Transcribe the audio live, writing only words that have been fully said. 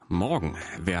Morgen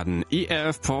werden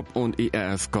ERF Pop und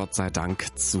ERF Gott sei Dank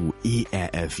zu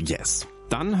ERF Jess.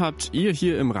 Dann habt ihr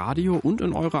hier im Radio und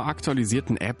in eurer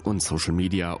aktualisierten App und Social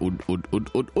Media und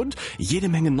jede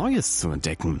Menge Neues zu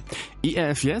entdecken.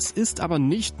 ERF Jess ist aber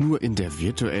nicht nur in der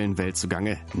virtuellen Welt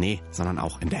zugange, nee, sondern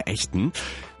auch in der echten.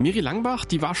 Miri Langbach,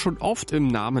 die war schon oft im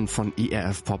Namen von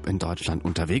ERF Pop in Deutschland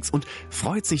unterwegs und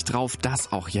freut sich drauf,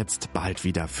 das auch jetzt bald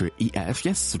wieder für ERF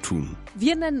Jess zu tun.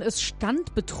 Wir nennen es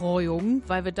Standbetreuung,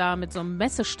 weil wir da mit so einem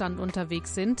Messestand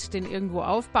unterwegs sind, den irgendwo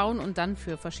aufbauen und dann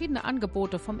für verschiedene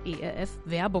Angebote vom ERF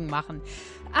Werbung machen.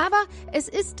 Aber es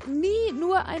ist nie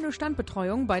nur eine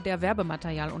Standbetreuung, bei der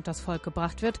Werbematerial unters Volk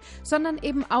gebracht wird, sondern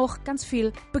eben auch ganz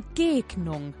viel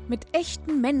Begegnung mit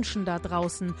echten Menschen da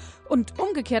draußen und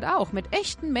umgekehrt auch mit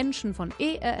echten Menschen von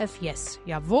ERF Jess.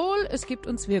 Jawohl, es gibt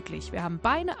uns wirklich. Wir haben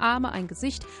Beine, Arme, ein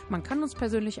Gesicht, man kann uns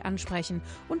persönlich ansprechen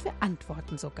und wir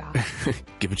antworten sogar.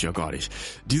 Gibt es ja gar nicht.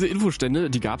 Diese Infostände,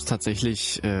 die gab es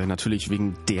tatsächlich natürlich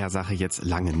wegen der Sache jetzt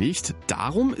lange nicht.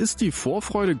 Darum ist die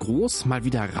Vorfreude groß, mal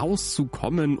wieder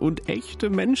rauszukommen und echte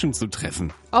Menschen zu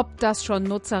treffen. Ob das schon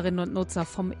Nutzerinnen und Nutzer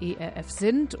vom ERF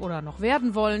sind oder noch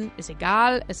werden wollen, ist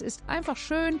egal. Es ist einfach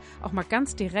schön, auch mal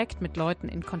ganz direkt mit Leuten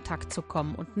in Kontakt zu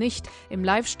kommen und nicht im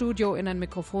Live-Studio in ein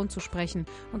Mikrofon zu sprechen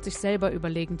und sich selber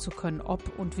überlegen zu können,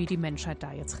 ob und wie die Menschheit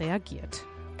da jetzt reagiert.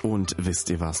 Und wisst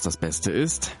ihr, was das Beste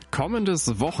ist?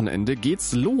 Kommendes Wochenende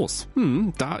geht's los.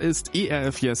 Da ist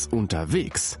ERF Jess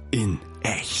unterwegs. In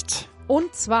echt.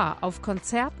 Und zwar auf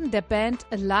Konzerten der Band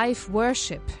Alive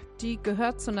Worship. Die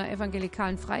gehört zu einer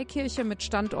evangelikalen Freikirche mit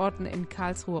Standorten in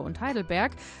Karlsruhe und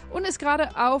Heidelberg und ist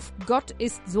gerade auf Gott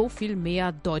ist so viel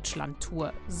mehr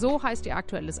Deutschland-Tour. So heißt ihr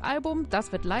aktuelles Album,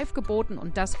 das wird live geboten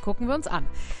und das gucken wir uns an.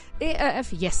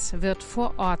 ERF Jess wird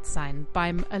vor Ort sein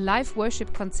beim Alive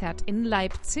Worship Konzert in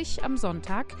Leipzig am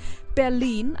Sonntag,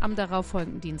 Berlin am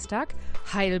darauffolgenden Dienstag,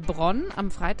 Heilbronn am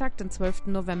Freitag, den 12.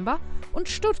 November und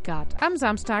Stuttgart am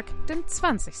Samstag, den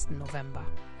 20. November.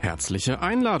 Herzliche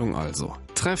Einladung also.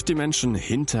 Trefft die Menschen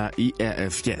hinter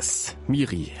ERF Jess.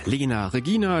 Miri, Lena,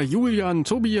 Regina, Julian,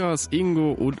 Tobias,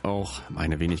 Ingo und auch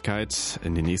meine Wenigkeit.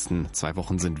 In den nächsten 2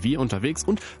 Wochen sind wir unterwegs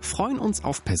und freuen uns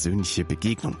auf persönliche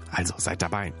Begegnung. Also seid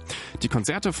dabei. Die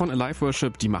Konzerte von Alive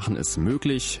Worship, die machen es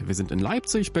möglich. Wir sind in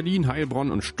Leipzig, Berlin, Heilbronn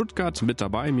und Stuttgart mit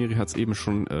dabei. Miri hat es eben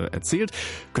schon erzählt.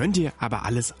 Könnt ihr aber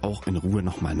alles auch in Ruhe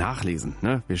nochmal nachlesen.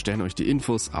 Ne? Wir stellen euch die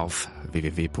Infos auf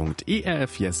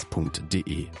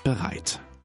www.erfjess.de bereit.